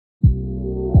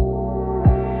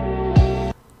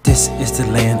This is the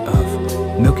land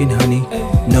of milk and honey.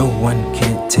 No one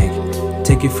can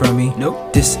take it from me.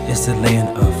 Nope. This is the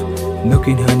land of milk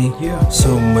and honey.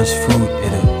 So much food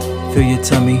it'll fill your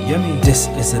tummy. Yummy. This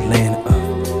is the land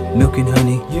of milk and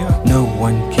honey. No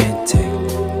one can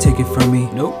take it from me.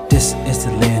 Nope. This is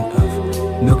the land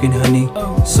of milk and honey.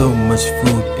 So much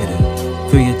food it'll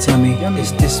fill your tummy.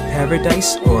 Is this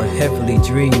paradise or a heavenly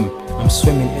dream? I'm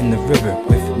swimming in the river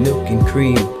with milk and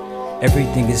cream.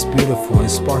 Everything is beautiful and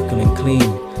sparkling clean.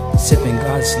 Sipping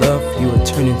God's love, you are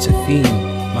turning to fiend.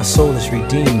 My soul is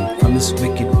redeemed from this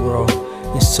wicked world.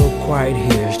 It's so quiet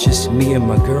here, it's just me and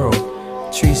my girl.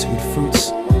 Trees with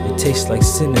fruits, it tastes like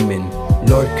cinnamon.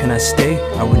 Lord, can I stay?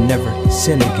 I would never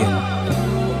sin again.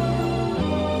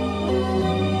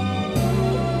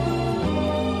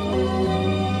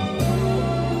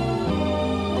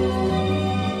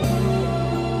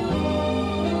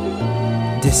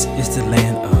 This is the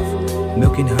land of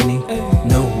milk and honey.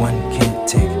 No one can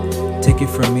take it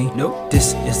from me. Nope.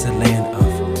 This is the land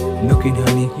of milk and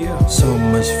honey. So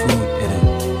much food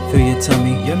it'll fill your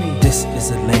tummy. Yummy. This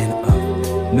is the land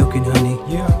of milk and honey.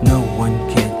 No one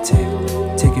can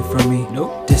take it from me.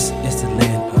 Nope. This is the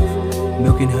land of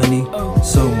milk and honey.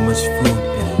 So much food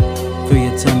it'll fill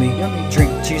your tummy. Yummy.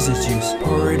 Drink Jesus juice.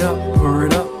 Pour it up, pour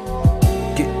it up.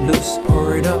 Get loose.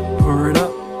 Pour it up, pour it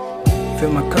up.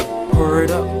 Fill my cup. Pour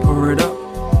it up, pour it up.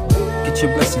 Get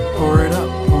your blessing. Pour it up,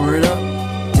 pour it up.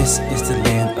 This is the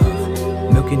land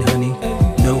of milk and honey.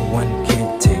 No one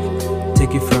can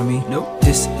take it from me. Nope.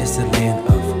 This is the land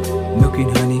of milk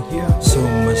and honey. So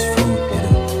much food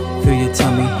it'll fill your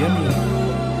tummy. Yummy.